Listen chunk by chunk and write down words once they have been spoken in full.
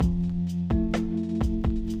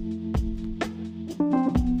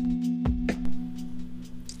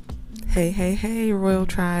Hey, Royal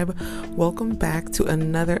Tribe. Welcome back to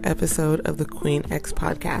another episode of the Queen X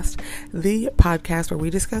podcast, the podcast where we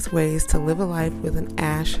discuss ways to live a life with an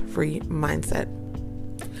ash-free mindset.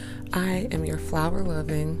 I am your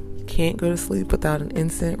flower-loving, can't go to sleep without an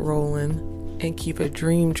incense rolling, and keep a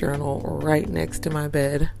dream journal right next to my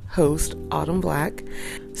bed, host Autumn Black.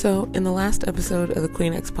 So in the last episode of the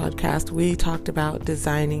Queen X podcast, we talked about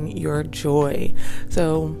designing your joy.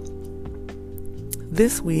 So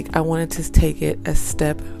this week, I wanted to take it a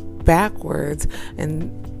step backwards,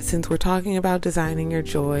 and since we're talking about designing your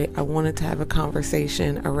joy, I wanted to have a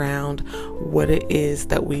conversation around what it is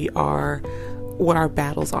that what our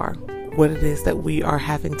battles are, what it is that we are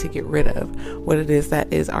having to get rid of, what it is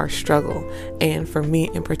that is our struggle. And for me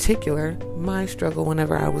in particular, my struggle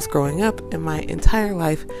whenever I was growing up and my entire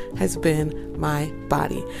life has been my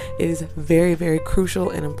body. It is very, very crucial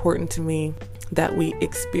and important to me that we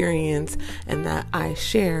experience and that I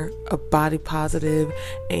share a body positive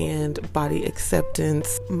and body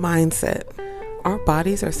acceptance mindset. Our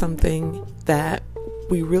bodies are something that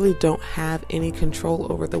we really don't have any control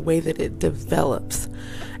over the way that it develops.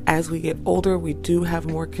 As we get older, we do have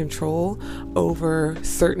more control over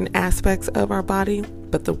certain aspects of our body,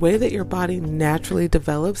 but the way that your body naturally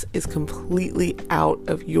develops is completely out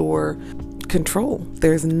of your control.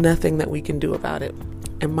 There's nothing that we can do about it.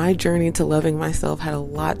 And my journey to loving myself had a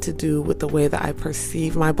lot to do with the way that I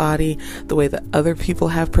perceive my body, the way that other people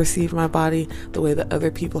have perceived my body, the way that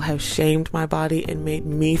other people have shamed my body and made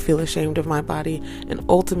me feel ashamed of my body, and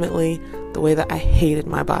ultimately the way that I hated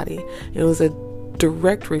my body. It was a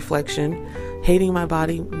direct reflection. Hating my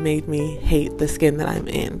body made me hate the skin that I'm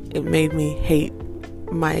in. It made me hate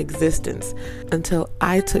my existence until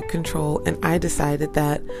I took control and I decided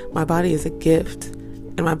that my body is a gift,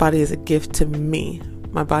 and my body is a gift to me.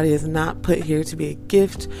 My body is not put here to be a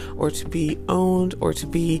gift or to be owned or to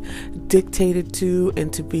be dictated to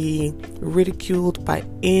and to be ridiculed by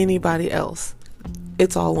anybody else.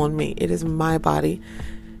 It's all on me. It is my body,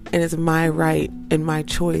 and it's my right and my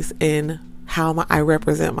choice in how I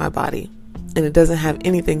represent my body. And it doesn't have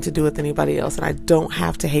anything to do with anybody else, and I don't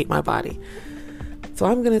have to hate my body. So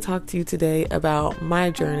I'm going to talk to you today about my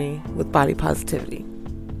journey with body positivity.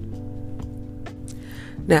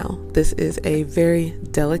 Now, this is a very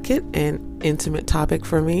delicate and intimate topic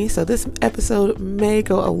for me, so this episode may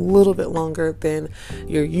go a little bit longer than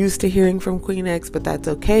you're used to hearing from Queen X, but that's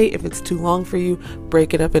okay. If it's too long for you,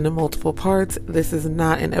 break it up into multiple parts. This is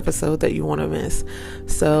not an episode that you want to miss.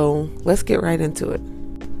 So let's get right into it.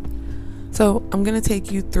 So I'm going to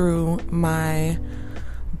take you through my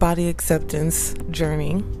body acceptance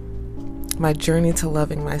journey, my journey to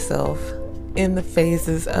loving myself, in the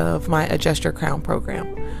phases of my Adjust Your Crown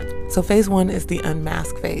program. So phase 1 is the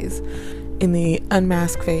unmask phase. In the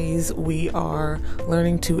unmask phase, we are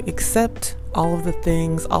learning to accept all of the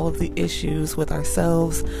things, all of the issues with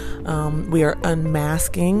ourselves. We are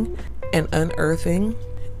unmasking and unearthing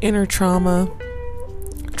inner trauma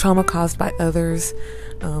caused by others,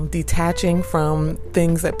 detaching from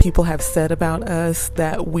things that people have said about us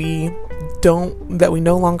that we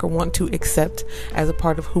no longer want to accept as a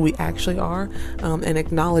part of who we actually are, and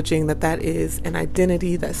acknowledging that that is an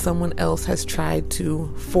identity that someone else has tried to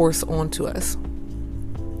force onto us.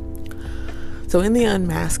 So in the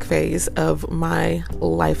unmask phase of my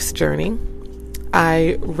life's journey,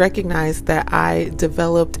 I recognized that I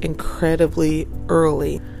developed incredibly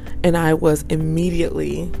early, and I was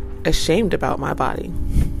immediately ashamed about my body.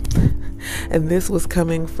 And this was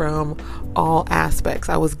coming from all aspects.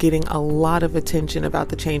 I was getting a lot of attention about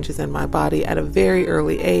the changes in my body at a very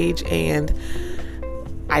early age, and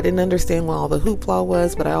I didn't understand what all the hoopla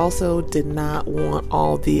was, but I also did not want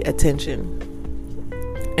all the attention.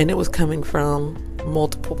 And it was coming from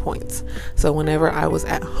multiple points. So whenever I was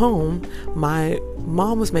at home, my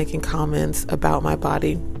mom was making comments about my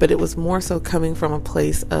body, but it was more so coming from a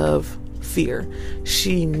place of fear.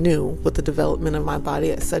 She knew with the development of my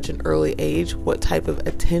body at such an early age what type of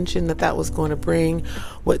attention that was going to bring,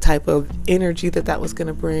 what type of energy that was going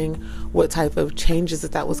to bring, what type of changes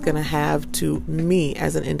that was going to have to me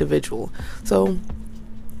as an individual. So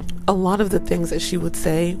a lot of the things that she would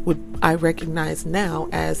say I recognize now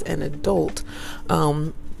as an adult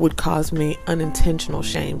would cause me unintentional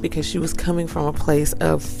shame, because she was coming from a place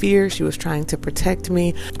of fear. She was trying to protect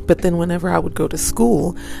me. But then whenever I would go to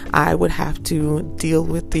school, I would have to deal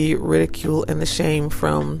with the ridicule and the shame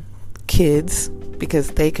from kids, because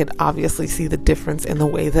they could obviously see the difference in the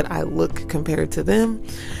way that I look compared to them.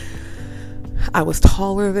 I was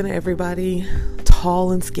taller than everybody, tall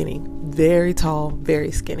and skinny, very tall, very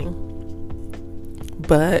skinny.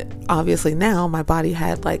 But obviously now my body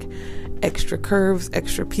had like extra curves,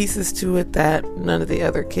 extra pieces to it that none of the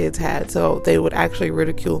other kids had. So they would actually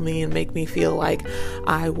ridicule me and make me feel like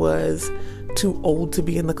I was too old to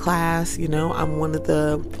be in the class. I'm one of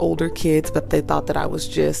the older kids, but they thought that I was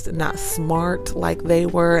just not smart like they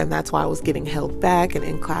were, and that's why I was getting held back and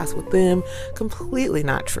in class with them. Completely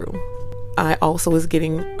not true. I also was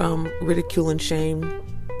getting ridicule and shame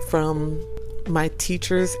from my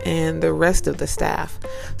teachers and the rest of the staff.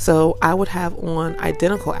 So I would have on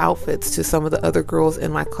identical outfits to some of the other girls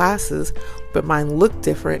in my classes, but mine looked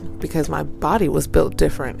different because my body was built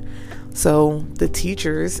different. So the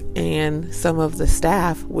teachers and some of the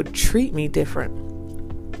staff would treat me different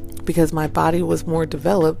because my body was more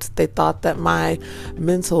developed. They thought that my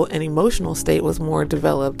mental and emotional state was more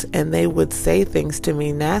developed, and they would say things to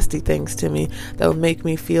me, nasty things to me, that would make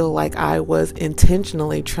me feel like I was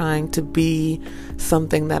intentionally trying to be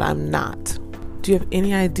something that I'm not. Do you have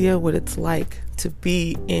any idea what it's like to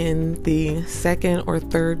be in the 2nd or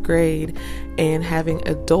 3rd grade and having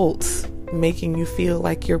adults making you feel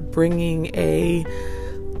like you're bringing a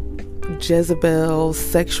Jezebel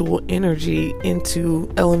sexual energy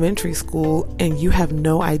into elementary school, and you have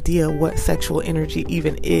no idea what sexual energy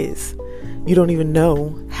even is? You don't even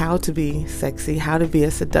know how to be sexy, how to be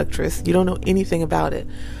a seductress. You don't know anything about it.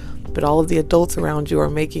 But all of the adults around you are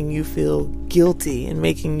making you feel guilty and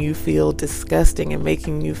making you feel disgusting and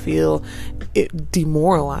making you feel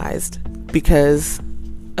demoralized because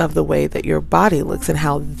of the way that your body looks and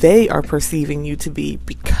how they are perceiving you to be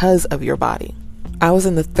because of your body. I was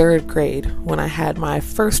in the 3rd grade when I had my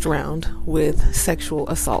first round with sexual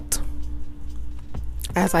assault.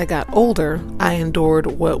 As I got older, I endured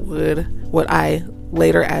what I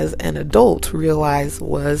later as an adult realized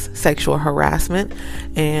was sexual harassment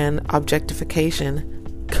and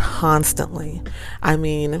objectification constantly. I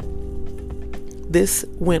mean, this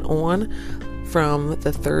went on from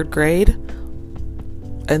the 3rd grade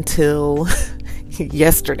until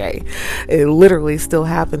yesterday. It literally still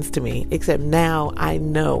happens to me, except now I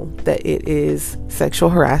know that it is sexual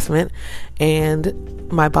harassment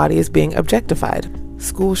and my body is being objectified.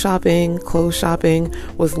 School shopping, clothes shopping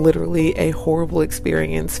was literally a horrible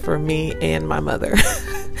experience for me and my mother.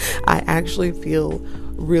 I actually feel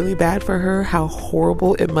really bad for her, how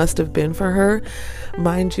horrible it must have been for her.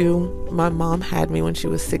 Mind you, my mom had me when she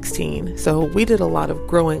was 16, so we did a lot of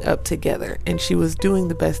growing up together, and she was doing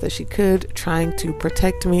the best that she could, trying to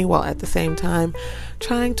protect me while at the same time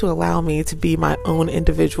trying to allow me to be my own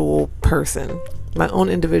individual person. My own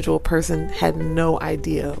individual person had no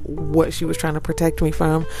idea what she was trying to protect me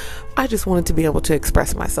from. I just wanted to be able to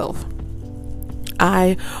express myself.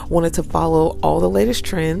 I wanted to follow all the latest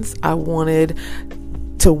trends. I wanted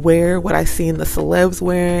to wear what I seen the celebs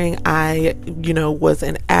wearing. I, was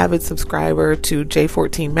an avid subscriber to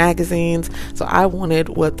J14 magazines. So I wanted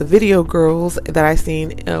what the video girls that I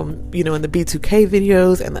seen, in the B2K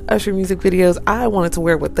videos and the Usher music videos, I wanted to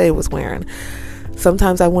wear what they was wearing.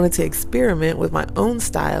 Sometimes I wanted to experiment with my own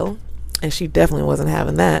style, and she definitely wasn't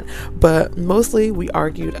having that. But mostly we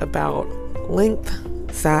argued about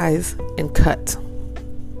length, size, and cut.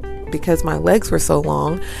 Because my legs were so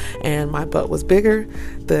long and my butt was bigger,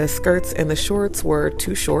 the skirts and the shorts were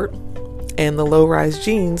too short, and the low-rise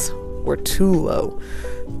jeans were too low.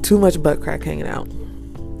 Too much butt crack hanging out.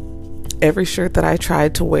 Every shirt that I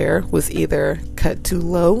tried to wear was either cut too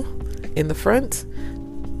low in the front,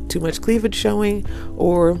 too much cleavage showing,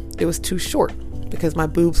 or it was too short. Because my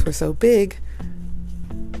boobs were so big,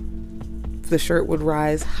 the shirt would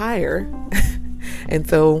rise higher, and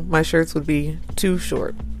so my shirts would be too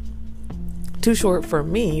short. Too short for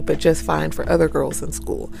me, but just fine for other girls in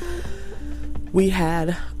school. We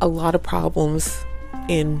had a lot of problems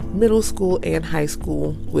in middle school and high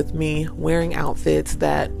school with me wearing outfits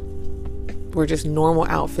that were just normal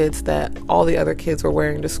outfits that all the other kids were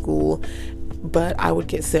wearing to school. But I would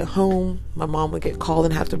get sent home. My mom would get called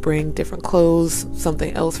and have to bring different clothes,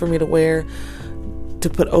 something else for me to wear, to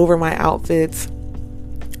put over my outfits.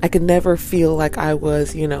 I could never feel like I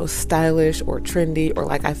was, stylish or trendy, or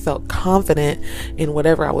like I felt confident in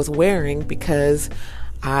whatever I was wearing, because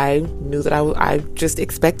I knew that I just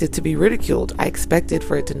expected to be ridiculed. I expected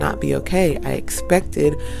for it to not be okay. I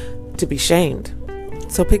expected to be shamed.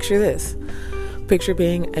 So picture this. Picture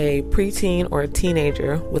being a preteen or a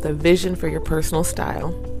teenager with a vision for your personal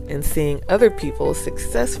style and seeing other people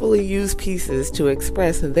successfully use pieces to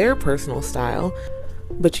express their personal style,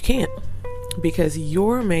 but you can't. Because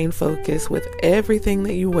your main focus with everything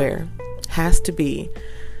that you wear has to be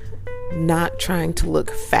not trying to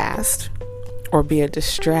look fast or be a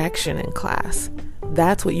distraction in class,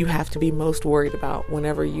 That's what you have to be most worried about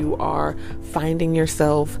whenever you are finding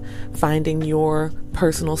yourself, finding your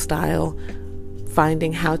personal style,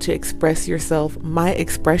 finding how to express yourself. My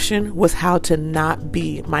expression was how to not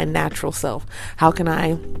be my natural self. How can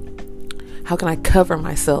I cover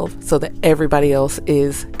myself so that everybody else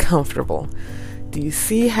is comfortable? Do you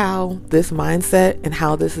see how this mindset and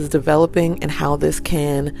how this is developing and how this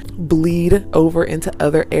can bleed over into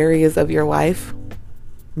other areas of your life,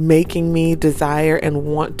 making me desire and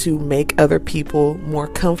want to make other people more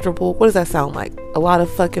comfortable? What does that sound like? A lot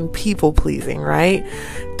of fucking people pleasing, right?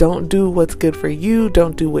 Don't do what's good for you.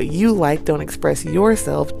 Don't do what you like. Don't express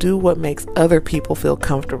yourself. Do what makes other people feel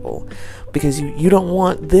comfortable, because you don't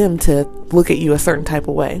want them to look at you a certain type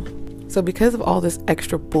of way. So because of all this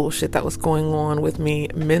extra bullshit that was going on with me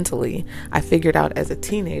mentally, I figured out as a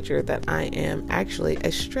teenager that I am actually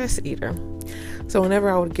a stress eater. So whenever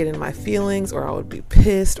I would get in my feelings, or I would be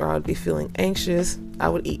pissed, or I would be feeling anxious, I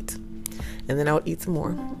would eat. And then I would eat some more.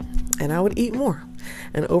 And I would eat more.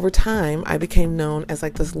 And over time, I became known as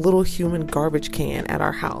like this little human garbage can at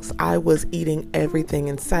our house. I was eating everything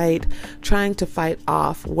in sight, trying to fight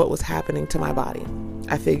off what was happening to my body.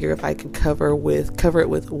 I figure if I could cover it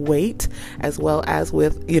with weight, as well as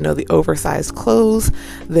with, the oversized clothes,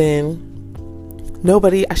 then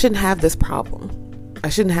I shouldn't have this problem.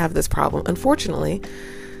 Unfortunately,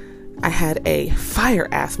 I had a fire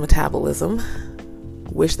ass metabolism.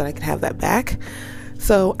 Wish that I could have that back.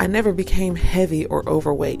 So I never became heavy or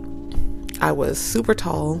overweight. I was super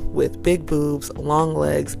tall with big boobs, long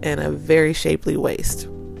legs, and a very shapely waist.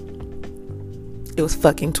 It was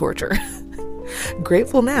fucking torture.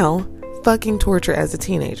 Grateful now, fucking torture as a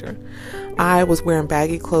teenager. I was wearing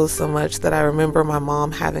baggy clothes so much that I remember my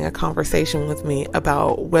mom having a conversation with me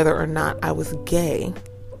about whether or not I was gay.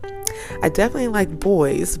 I definitely like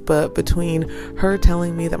boys, but between her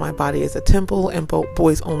telling me that my body is a temple and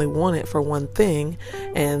boys only want it for one thing,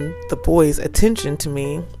 and the boys' attention to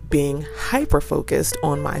me being hyper-focused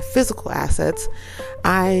on my physical assets,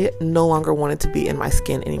 I no longer wanted to be in my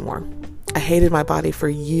skin anymore. I hated my body for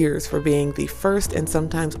years for being the first and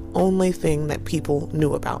sometimes only thing that people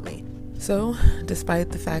knew about me. So,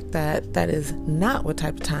 despite the fact that that is not what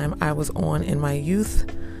type of time I was on in my youth,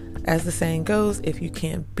 as the saying goes, if you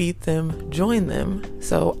can't beat them, join them.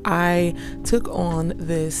 So I took on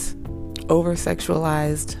this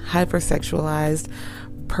over-sexualized, hyper-sexualized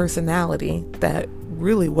personality that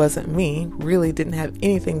really wasn't me, really didn't have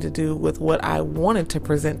anything to do with what I wanted to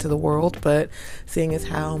present to the world, but seeing as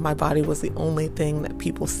how my body was the only thing that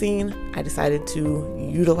people seen, I decided to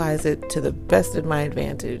utilize it to the best of my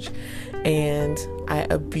advantage. And I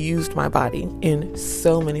abused my body in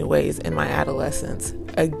so many ways in my adolescence.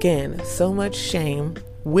 Again, so much shame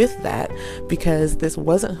with that, because this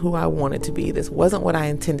wasn't who I wanted to be. This wasn't what I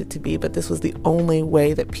intended to be, but this was the only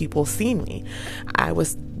way that people seen me.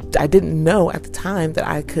 I didn't know at the time that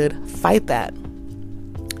I could fight that.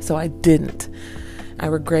 So I didn't. I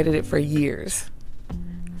regretted it for years.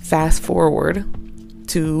 Fast forward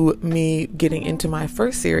to me getting into my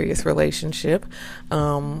first serious relationship.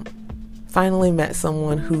 Finally met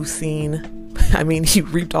someone who's he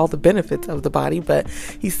reaped all the benefits of the body, but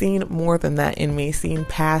he's seen more than that in me, seen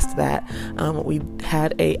past that. We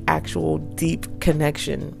had a actual deep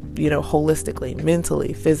connection, holistically,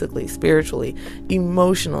 mentally, physically, spiritually,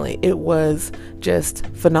 emotionally. It was just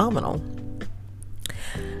phenomenal.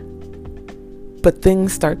 But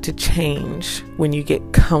things start to change when you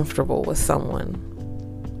get comfortable with someone.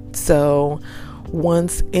 So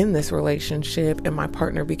once in this relationship and my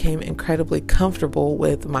partner became incredibly comfortable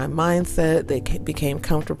with my mindset, they became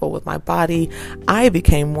comfortable with my body, I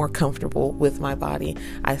became more comfortable with my body.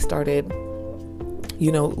 I started,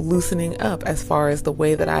 loosening up as far as the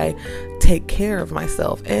way that I take care of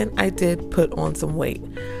myself. And I did put on some weight.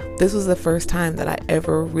 This was the first time that I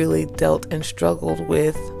ever really dealt and struggled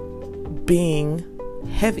with being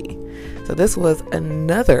heavy. So this was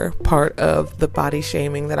another part of the body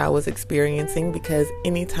shaming that I was experiencing, because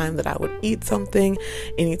anytime that I would eat something,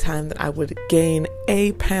 anytime that I would gain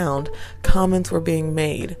a pound, comments were being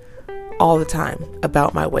made all the time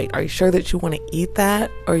about my weight. Are you sure that you want to eat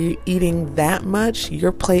that? Are you eating that much?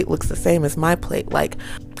 Your plate looks the same as my plate. Like,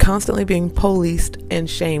 constantly being policed and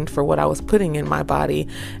shamed for what I was putting in my body,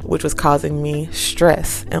 which was causing me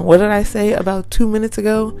stress. And what did I say about 2 minutes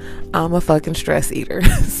ago? I'm a fucking stress eater.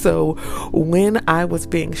 So when I was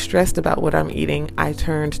being stressed about what I'm eating, I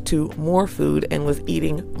turned to more food and was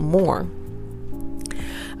eating more.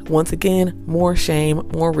 Once again, more shame,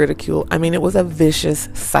 more ridicule. I mean, it was a vicious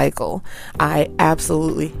cycle. I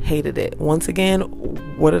absolutely hated it. Once again,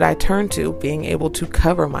 what did I turn to? Being able to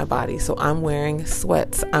cover my body. So I'm wearing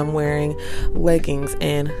sweats, I'm wearing leggings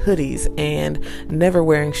and hoodies, and never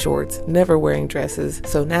wearing shorts, never wearing dresses.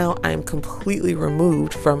 So now I'm completely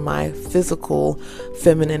removed from my physical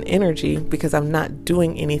feminine energy because I'm not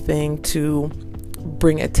doing anything to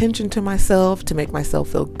bring attention to myself, to make myself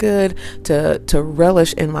feel good, to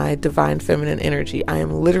relish in my divine feminine energy. I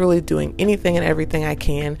am literally doing anything and everything I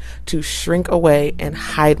can to shrink away and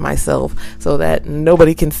hide myself so that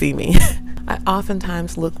nobody can see me. I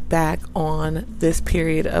oftentimes look back on this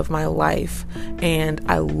period of my life and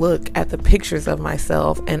I look at the pictures of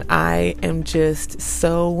myself and I am just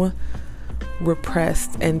so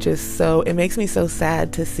repressed and just so, it makes me so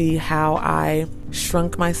sad to see how I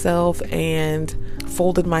shrunk myself and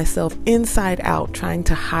folded myself inside out, trying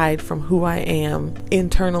to hide from who I am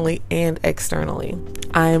internally and externally.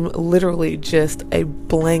 I'm literally just a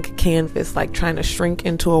blank canvas, like trying to shrink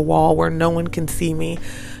into a wall where no one can see me.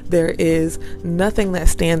 There is nothing that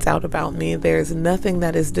stands out about me. There's nothing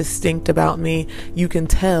that is distinct about me. You can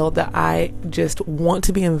tell that I just want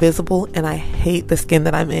to be invisible and I hate the skin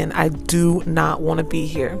that I'm in. I do not want to be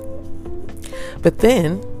here. But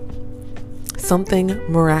then something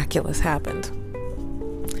miraculous happened.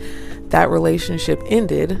 That relationship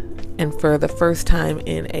ended, and for the first time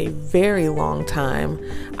in a very long time,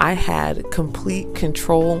 I had complete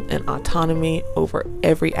control and autonomy over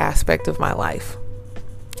every aspect of my life.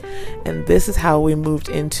 And this is how we moved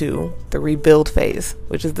into the rebuild phase,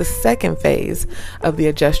 which is the second phase of the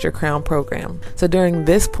Adjust Your Crown program. So during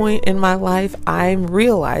this point in my life, I'm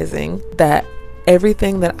realizing that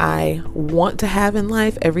everything that I want to have in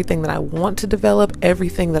life, everything that I want to develop,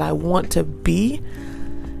 everything that I want to be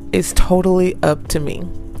is totally up to me.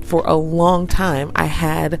 For a long time, I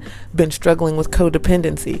had been struggling with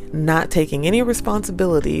codependency, not taking any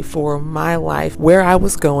responsibility for my life, where I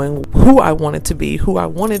was going, who I wanted to be, who I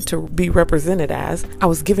wanted to be represented as. I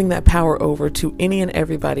was giving that power over to any and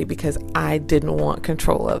everybody because I didn't want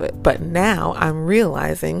control of it. But now I'm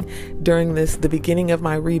realizing during the beginning of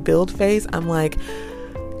my rebuild phase, I'm like,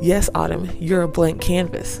 yes, Autumn, you're a blank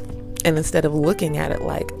canvas. And instead of looking at it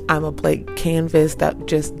like I'm a blank canvas that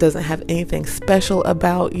just doesn't have anything special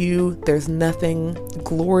about you, there's nothing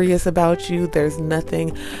glorious about you, there's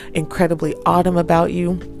nothing incredibly autumn about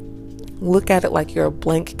you, look at it like you're a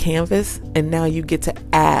blank canvas, and now you get to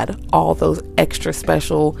add all those extra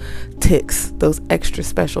special ticks, those extra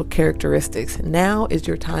special characteristics. Now is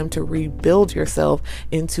your time to rebuild yourself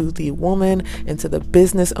into the woman, into the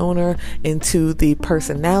business owner, into the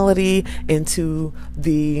personality, into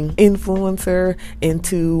the influencer,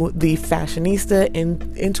 into the fashionista,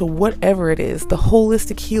 into whatever it is, the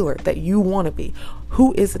holistic healer that you want to be.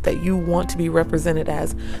 Who is it that you want to be represented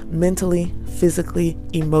as mentally, physically,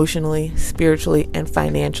 emotionally, spiritually, and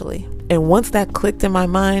financially? And once that clicked in my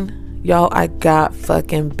mind, y'all, I got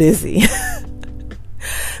fucking busy.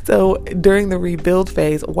 So during the rebuild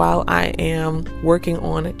phase, while I am working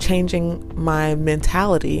on changing my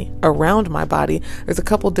mentality around my body, there's a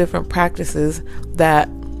couple different practices that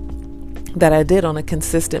I did on a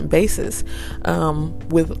consistent basis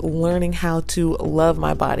with learning how to love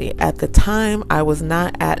my body. At the time, I was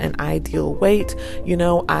not at an ideal weight. You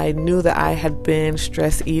know, I knew that I had been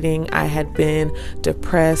stress eating, I had been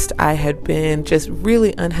depressed, I had been just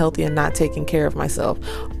really unhealthy and not taking care of myself.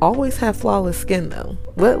 Always have flawless skin though.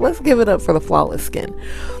 Let's give it up for the flawless skin.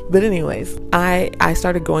 But anyways, I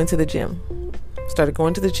started going to the gym. Started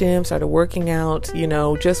working out,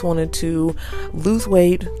 just wanted to lose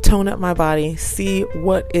weight, tone up my body, see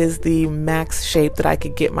what is the max shape that I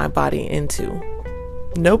could get my body into.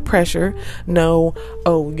 No pressure, no,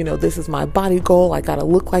 this is my body goal. I got to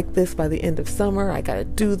look like this by the end of summer. I got to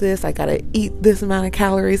do this. I got to eat this amount of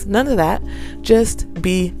calories. None of that. Just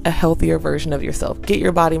be a healthier version of yourself. Get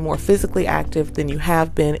your body more physically active than you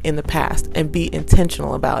have been in the past and be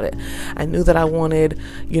intentional about it. I knew that I wanted,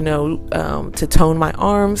 to tone my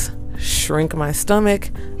arms, shrink my stomach,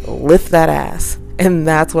 lift that ass. And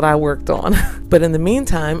that's what I worked on. But in the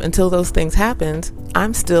meantime, until those things happened,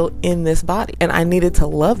 I'm still in this body and I needed to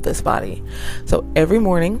love this body. So every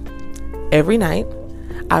morning, every night,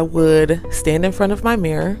 I would stand in front of my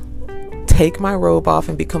mirror, take my robe off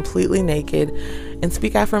and be completely naked and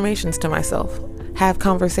speak affirmations to myself, have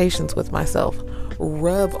conversations with myself,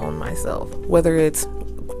 rub on myself, whether it's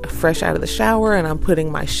fresh out of the shower and I'm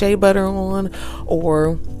putting my shea butter on,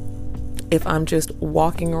 or if I'm just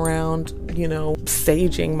walking around,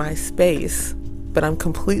 saging my space, but I'm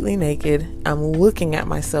completely naked. I'm looking at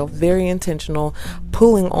myself, very intentional,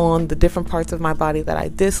 pulling on the different parts of my body that I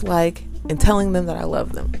dislike and telling them that I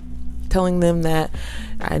love them. Telling them that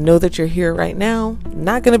I know that you're here right now,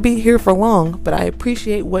 not going to be here for long, but I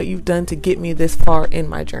appreciate what you've done to get me this far in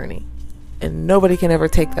my journey. And nobody can ever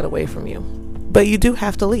take that away from you. But you do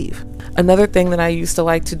have to leave. Another thing that I used to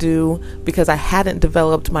like to do, because I hadn't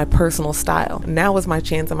developed my personal style, now was my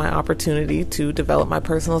chance and my opportunity to develop my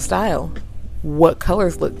personal style. What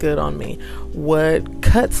colors look good on me? What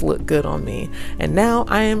cuts look good on me? And now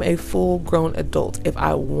I am a full-grown adult. If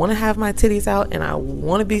I want to have my titties out and I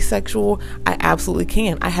want to be sexual, I absolutely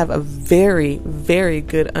can. I have a very, very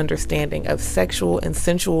good understanding of sexual and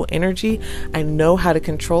sensual energy. I know how to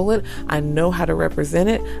control it. I know how to represent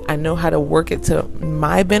it. I know how to work it to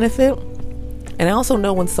my benefit. And I also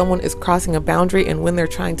know when someone is crossing a boundary and when they're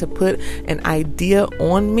trying to put an idea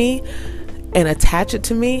on me and attach it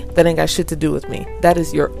to me, that ain't got shit to do with me. That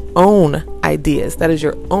is your own ideas. That is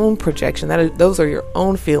your own projection. Those are your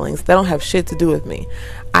own feelings. That don't have shit to do with me.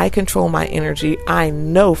 I control my energy. I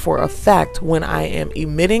know for a fact when I am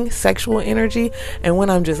emitting sexual energy and when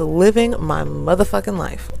I'm just living my motherfucking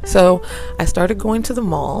life. So I started going to the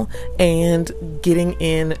mall and getting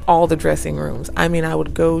in all the dressing rooms. I mean, I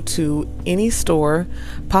would go to any store,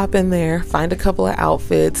 pop in there, find a couple of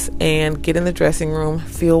outfits and get in the dressing room,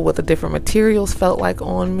 feel what the different materials felt like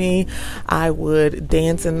on me. I would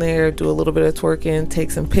dance in there, do a little bit of twerking, take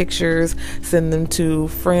some pictures, send them to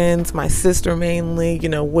friends, my sister mainly,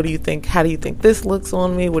 what do you think? How do you think this looks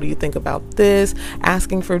on me? What do you think about this?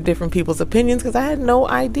 Asking for different people's opinions because I had no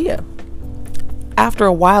idea. After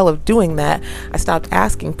a while of doing that, I stopped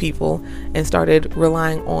asking people and started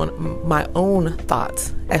relying on my own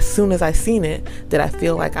thoughts. As soon as I seen it, did I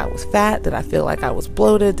feel like I was fat? Did I feel like I was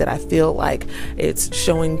bloated? Did I feel like it's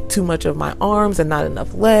showing too much of my arms and not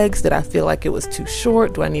enough legs? Did I feel like it was too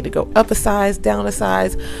short? Do I need to go up a size, down a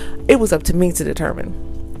size? It was up to me to determine.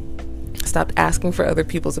 Stopped asking for other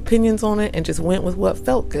people's opinions on it and just went with what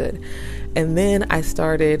felt good. And then I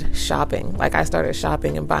started shopping. I started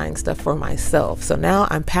shopping and buying stuff for myself. So now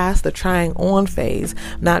I'm past the trying on phase,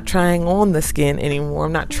 not trying on the skin anymore.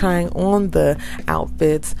 I'm not trying on the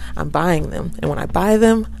outfits. I'm buying them. And when I buy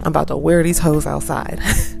them, I'm about to wear these hoes outside.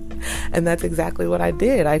 And that's exactly what I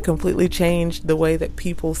did. I completely changed the way that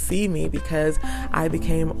people see me because I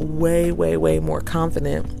became way, way, way more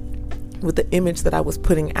confident with the image that I was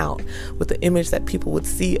putting out, with the image that people would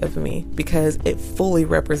see of me, because it fully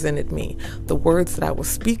represented me. The words that I was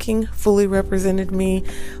speaking fully represented me.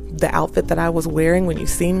 The outfit that I was wearing when you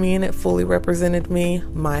seen me in it fully represented me.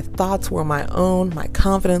 My thoughts were my own. My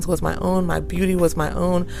confidence was my own. My beauty was my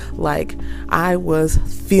own. I was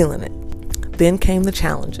feeling it. Then came the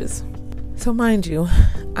challenges. So mind you,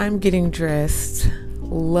 I'm getting dressed,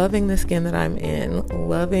 loving the skin that I'm in,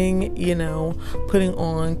 loving, putting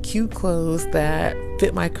on cute clothes that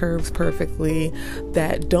fit my curves perfectly,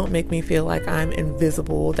 that don't make me feel like I'm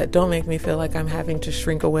invisible, that don't make me feel like I'm having to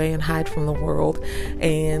shrink away and hide from the world.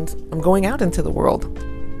 And I'm going out into the world.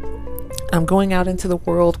 I'm going out into the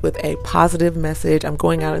world with a positive message. I'm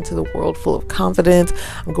going out into the world full of confidence.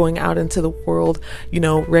 I'm going out into the world,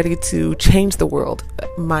 ready to change the world.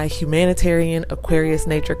 My humanitarian Aquarius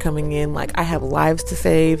nature coming in, I have lives to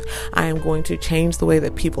save. I am going to change the way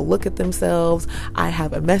that people look at themselves. I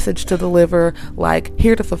have a message to deliver,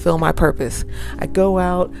 here to fulfill my purpose. I go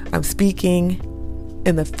out, I'm speaking,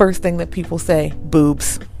 and the first thing that people say,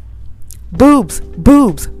 boobs. Boobs,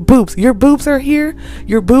 boobs, boobs. Your boobs are here.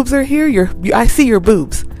 Your boobs are here. I see your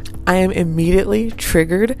boobs. I am immediately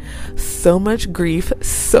triggered. So much grief,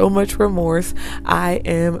 so much remorse. I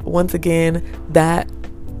am once again that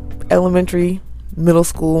elementary, middle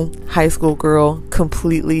school, high school girl,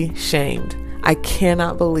 completely shamed. I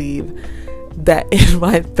cannot believe that in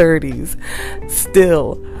my 30s,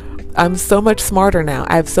 still, I'm so much smarter now.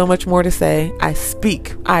 I have so much more to say. I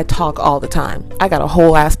talk all the time. I got a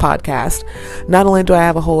whole ass podcast. Not only do I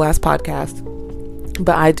have a whole ass podcast,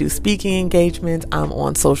 but I do speaking engagements. I'm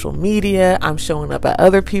on social media. I'm showing up at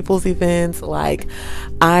other people's events.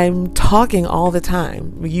 I'm talking all the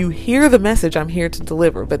time. You hear the message I'm here to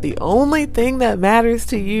deliver, but the only thing that matters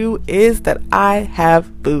to you is that I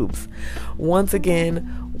have boobs. Once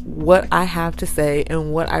again, what I have to say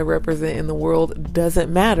and what I represent in the world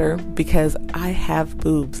doesn't matter because I have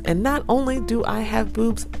boobs. And not only do I have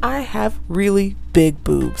boobs, I have really big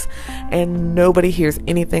boobs. And nobody hears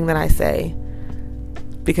anything that I say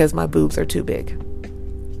because my boobs are too big.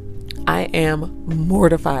 I am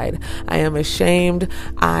mortified. I am ashamed.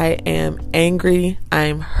 I am angry.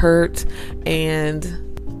 I'm hurt.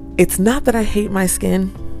 And it's not that I hate my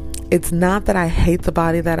skin. It's not that I hate the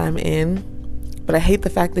body that I'm in. But I hate the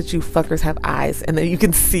fact that you fuckers have eyes and that you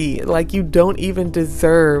can see. Like, you don't even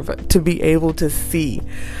deserve to be able to see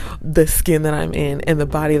the skin that I'm in and the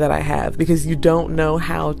body that I have, because you don't know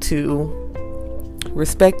how to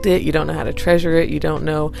respect it. You don't know how to treasure it. You don't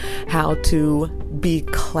know how to be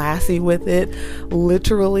classy with it.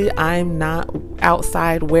 Literally, I'm not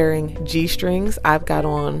outside wearing G-strings. I've got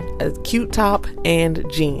on a cute top and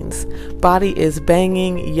jeans. Body is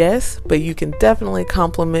banging, yes, but you can definitely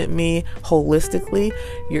compliment me holistically.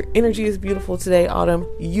 Your energy is beautiful today, Autumn.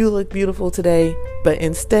 You look beautiful today, but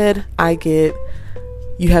instead I get,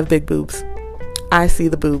 you have big boobs. I see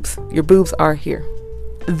the boobs. Your boobs are here.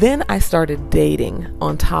 Then I started dating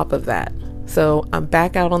on top of that. So I'm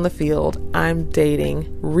back out on the field. I'm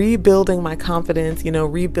dating, rebuilding my confidence,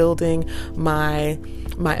 rebuilding my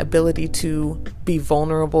ability to be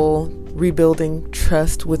vulnerable, rebuilding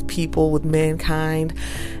trust with people, with mankind.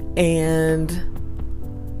 And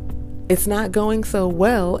it's not going so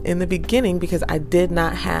well in the beginning because I did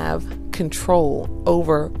not have control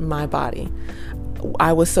over my body.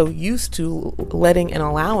 I was so used to letting and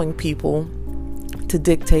allowing people to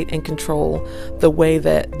dictate and control the way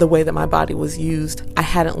that my body was used. I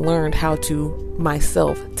hadn't learned how to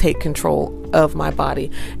myself take control of my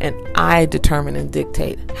body, and I determine and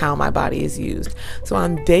dictate how my body is used. So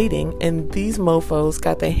I'm dating, and these mofos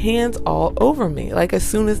got their hands all over me. Like, as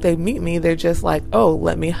soon as they meet me, they're just like, oh,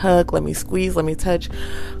 let me hug, let me squeeze, let me touch,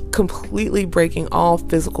 completely breaking all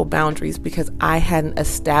physical boundaries because I hadn't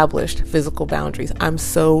established physical boundaries. I'm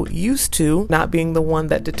so used to not being the one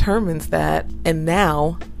that determines that, and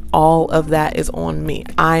now all of that is on me.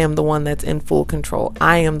 I am the one that's in full control.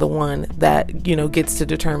 I am the one that, gets to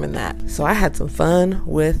determine that. So I had some fun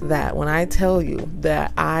with that. When I tell you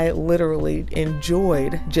that I literally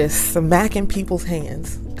enjoyed just smacking people's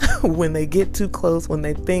hands when they get too close, when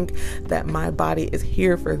they think that my body is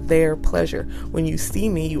here for their pleasure. When you see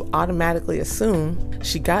me, you automatically assume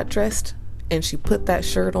she got dressed and she put that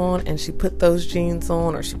shirt on and she put those jeans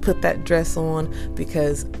on or she put that dress on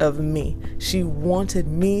because of me. She wanted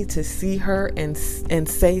me to see her and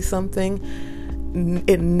say something.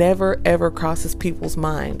 It never ever crosses people's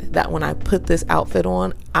mind that when I put this outfit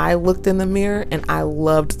on, I looked in the mirror and I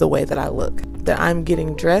loved the way that I look. That I'm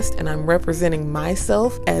getting dressed and I'm representing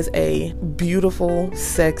myself as a beautiful,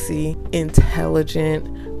 sexy,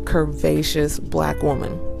 intelligent, curvaceous Black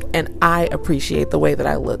woman. And I appreciate the way that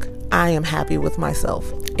I look. I am happy with myself.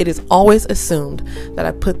 It is always assumed that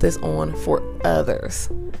I put this on for others,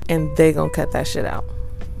 and they gonna cut that shit out.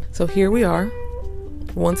 So here we are,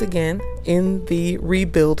 once again, in the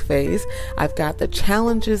rebuild phase. I've got the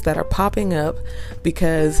challenges that are popping up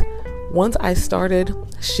because once I started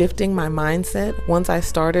shifting my mindset, once I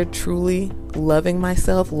started truly loving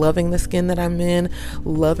myself, loving the skin that I'm in,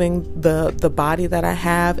 loving the body that I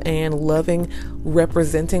have, and loving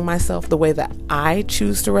representing myself the way that I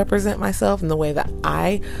choose to represent myself and the way that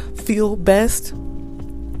I feel best,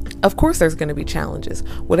 of course there's going to be challenges.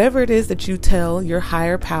 Whatever it is that you tell your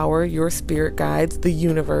higher power, your spirit guides, the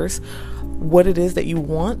universe, what it is that you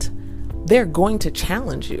want, they're going to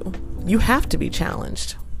challenge you. You have to be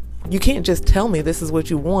challenged. You can't just tell me this is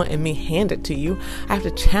what you want and me hand it to you. I have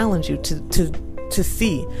to challenge you to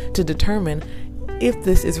see, to determine if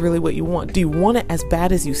this is really what you want. Do you want it as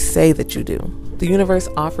bad as you say that you do? The universe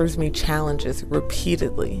offers me challenges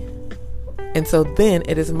repeatedly. And so then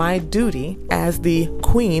it is my duty as the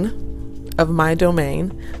queen of my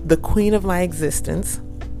domain, the queen of my existence,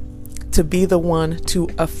 to be the one to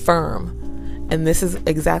affirm. And this is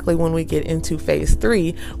exactly when we get into phase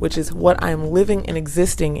 3, which is what I'm living and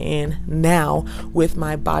existing in now with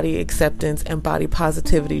my body acceptance and body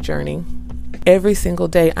positivity journey. Every single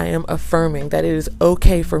day I am affirming that it is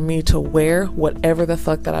okay for me to wear whatever the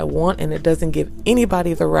fuck that I want, and it doesn't give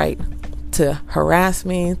anybody the right to harass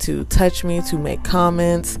me, to touch me, to make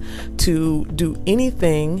comments, to do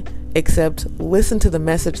anything except listen to the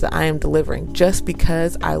message that I am delivering. Just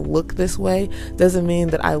because I look this way doesn't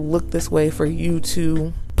mean that I look this way for you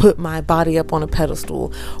to put my body up on a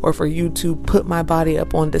pedestal or for you to put my body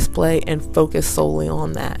up on display and focus solely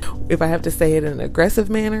on that. If I have to say it in an aggressive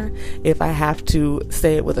manner, if I have to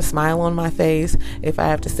say it with a smile on my face, if I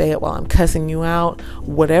have to say it while I'm cussing you out,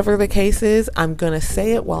 whatever the case is, I'm gonna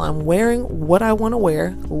say it while I'm wearing what I want to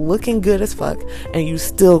wear, looking good as fuck, and you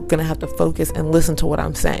still gonna have to focus and listen to what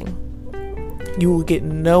I'm saying. You will get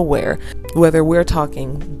nowhere, whether we're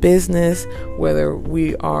talking business, whether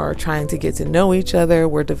we are trying to get to know each other,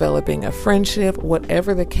 we're developing a friendship,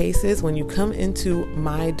 whatever the case is. When you come into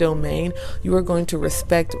my domain, you are going to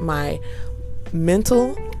respect my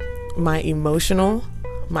mental, my emotional,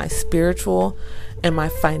 my spiritual, and my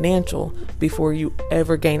financial before you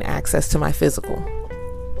ever gain access to my physical.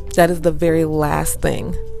 That is the very last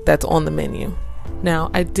thing that's on the menu.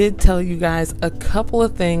 Now, I did tell you guys a couple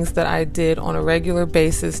of things that I did on a regular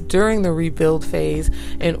basis during the rebuild phase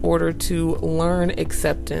in order to learn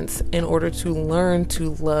acceptance, in order to learn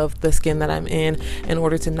to love the skin that I'm in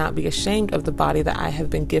order to not be ashamed of the body that I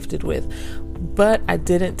have been gifted with. But I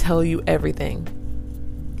didn't tell you everything.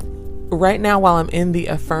 Right now, while I'm in the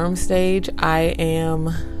affirm stage, I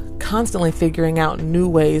am constantly figuring out new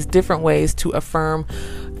ways, different ways to affirm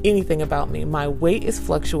anything about me. My weight is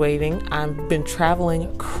fluctuating. I've been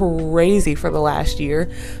traveling crazy for the last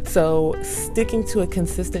year. So sticking to a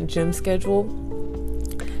consistent gym schedule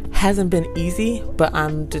hasn't been easy, but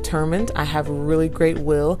I'm determined. I have really great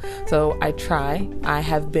will. So I try. I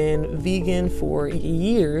have been vegan for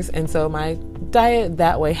years, and so my diet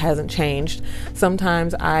that way hasn't changed.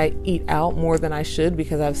 Sometimes I eat out more than I should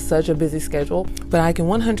because I have such a busy schedule, but I can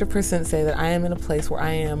 100% say that I am in a place where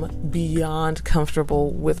I am beyond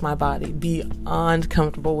comfortable with my body, beyond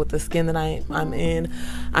comfortable with the skin that I'm in.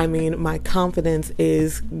 I mean, my confidence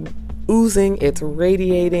is oozing, it's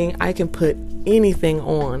radiating. I can put anything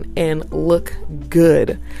on and look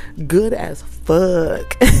good as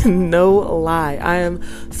fuck. No lie. I am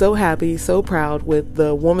so happy, so proud with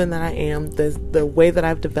the woman that I am, the way that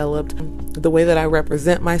I've developed, the way that I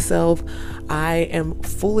represent myself. I am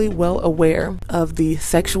fully well aware of the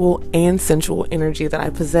sexual and sensual energy that I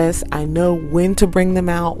possess. I know when to bring them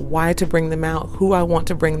out, why to bring them out, who I want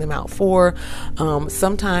to bring them out for.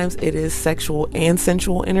 Sometimes it is sexual and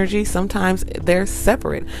sensual energy. Sometimes they're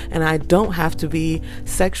separate, and I don't have to be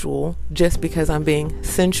sexual just because I'm being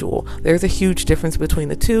sensual. There's a huge difference between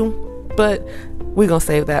the two, but we're going to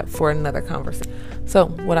save that for another conversation. So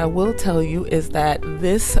what I will tell you is that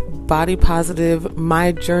this Body Positive,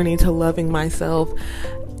 My Journey to Loving Myself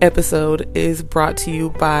episode is brought to you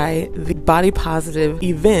by the Body Positive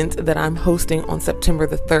event that I'm hosting on September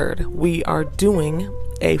the 3rd. We are doing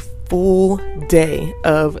a full day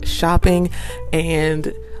of shopping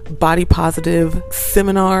and body positive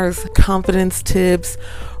seminars, confidence tips,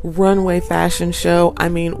 runway fashion show. I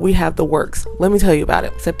mean, we have the works. Let me tell you about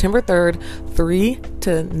it. September 3rd, 3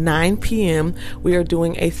 to 9 p.m., we are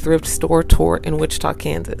doing a thrift store tour in Wichita,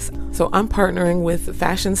 Kansas. So I'm partnering with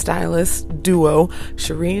fashion stylist duo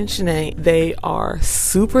Cherie and Shanae. They are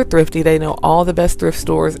super thrifty. They know all the best thrift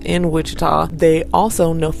stores in Wichita. They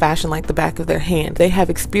also know fashion like the back of their hand. They have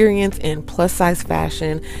experience in plus size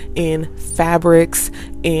fashion, in fabrics,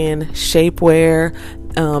 in shapewear,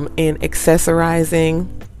 in accessorizing,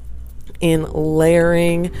 in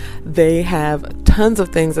layering. They have tons of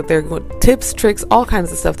things that they're going, tips, tricks, all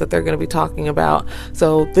kinds of stuff that they're going to be talking about.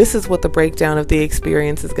 So this is what the breakdown of the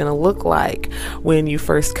experience is going to look like. When you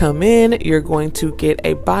first come in, you're going to get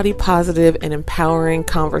a body positive and empowering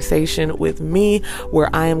conversation with me,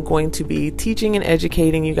 where I am going to be teaching and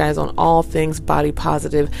educating you guys on all things body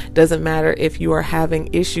positive. Doesn't matter if you are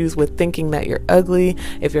having issues with thinking that you're ugly,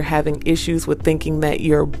 if you're having issues with thinking that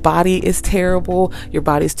your body is terrible, your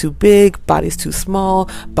body's too big, body's too small,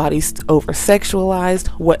 body's over sexualized,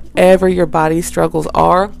 whatever your body struggles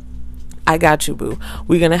are, I got you, boo.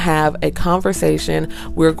 We're going to have a conversation.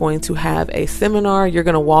 We're going to have a seminar. You're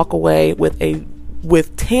going to walk away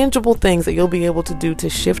with tangible things that you'll be able to do to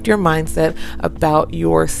shift your mindset about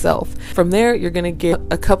yourself. From there, you're going to get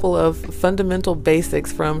a couple of fundamental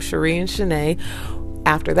basics from Cherie and Shanae.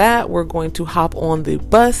 After that, we're going to hop on the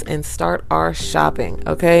bus and start our shopping,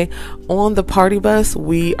 okay? On the party bus,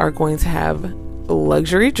 we are going to have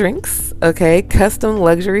luxury drinks, okay? Custom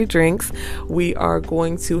luxury drinks. We are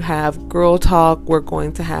going to have girl talk. We're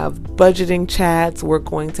going to have budgeting chats. We're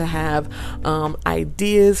going to have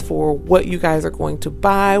ideas for what you guys are going to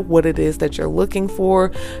buy, what it is that you're looking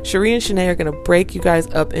for. Cherie and Shanae are going to break you guys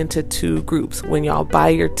up into two groups. When y'all buy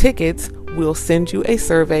your tickets, we'll send you a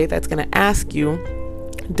survey that's going to ask you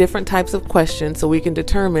different types of questions so we can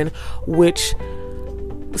determine which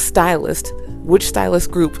stylist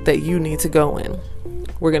group that you need to go in.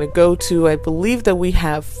 We're going to go to, I believe that we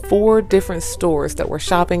have 4 different stores that we're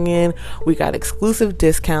shopping in. We got exclusive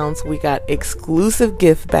discounts. We got exclusive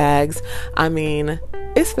gift bags. I mean,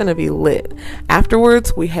 it's going to be lit.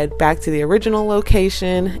 Afterwards, we head back to the original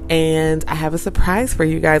location, and I have a surprise for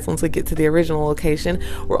you guys once we get to the original location.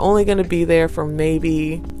 We're only going to be there for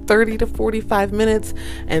maybe 30 to 45 minutes,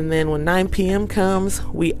 and then when 9 p.m. comes,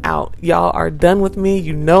 we out. Y'all are done with me.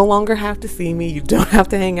 You no longer have to see me. You don't have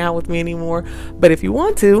to hang out with me anymore. But if you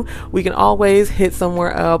want to, we can always hit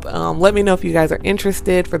somewhere up. Let me know if you guys are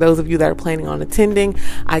interested. For those of you that are planning on attending,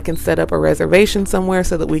 I can set up a reservation somewhere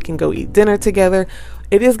so that we can go eat dinner together.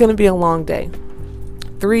 It is going to be a long day.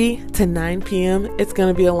 3 to 9 p.m. It's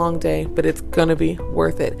going to be a long day, but it's going to be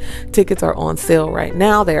worth it. Tickets are on sale right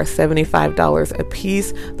now. They are $75 a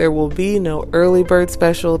piece. There will be no early bird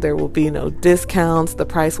special. There will be no discounts. The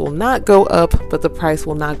price will not go up, but the price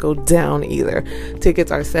will not go down either.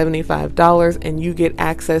 Tickets are $75 and you get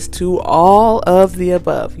access to all of the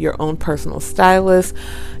above. Your own personal stylist,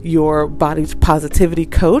 your body positivity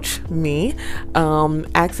coach, me,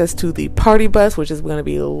 access to the party bus, which is going to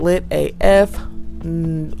be lit AF,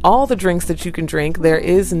 all the drinks that you can drink. There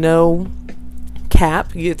is no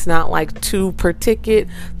cap. It's not like 2 per ticket,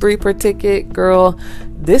 3 per ticket. Girl,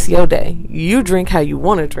 this your day. You drink how you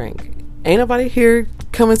want to drink. Ain't nobody here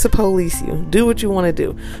coming to police you. Do what you want to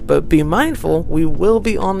do. But be mindful, we will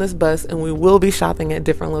be on this bus and we will be shopping at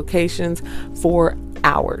different locations for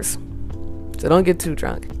hours. So don't get too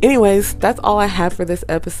drunk. Anyways, that's all I have for this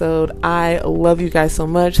episode. I love you guys so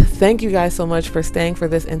much. Thank you guys so much for staying for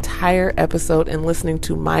this entire episode and listening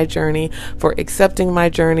to my journey, for accepting my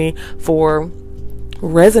journey, for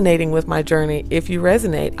resonating with my journey. If you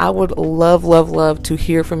resonate, I would love to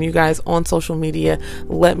hear from you guys on social media.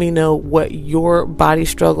 Let me know what your body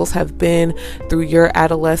struggles have been through your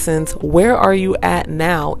adolescence. Where are you at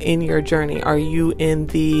now in your journey? Are you in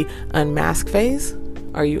the unmasked phase?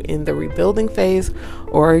 Are you in the rebuilding phase,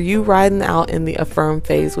 or are you riding out in the affirm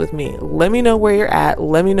phase with me? Let me know where you're at.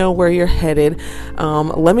 Let me know where you're headed.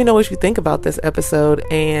 Let me know what you think about this episode,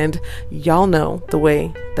 and y'all know the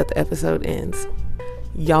way that the episode ends.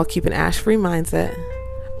 Y'all keep an ash-free mindset.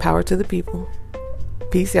 Power to the people.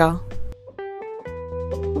 Peace, y'all.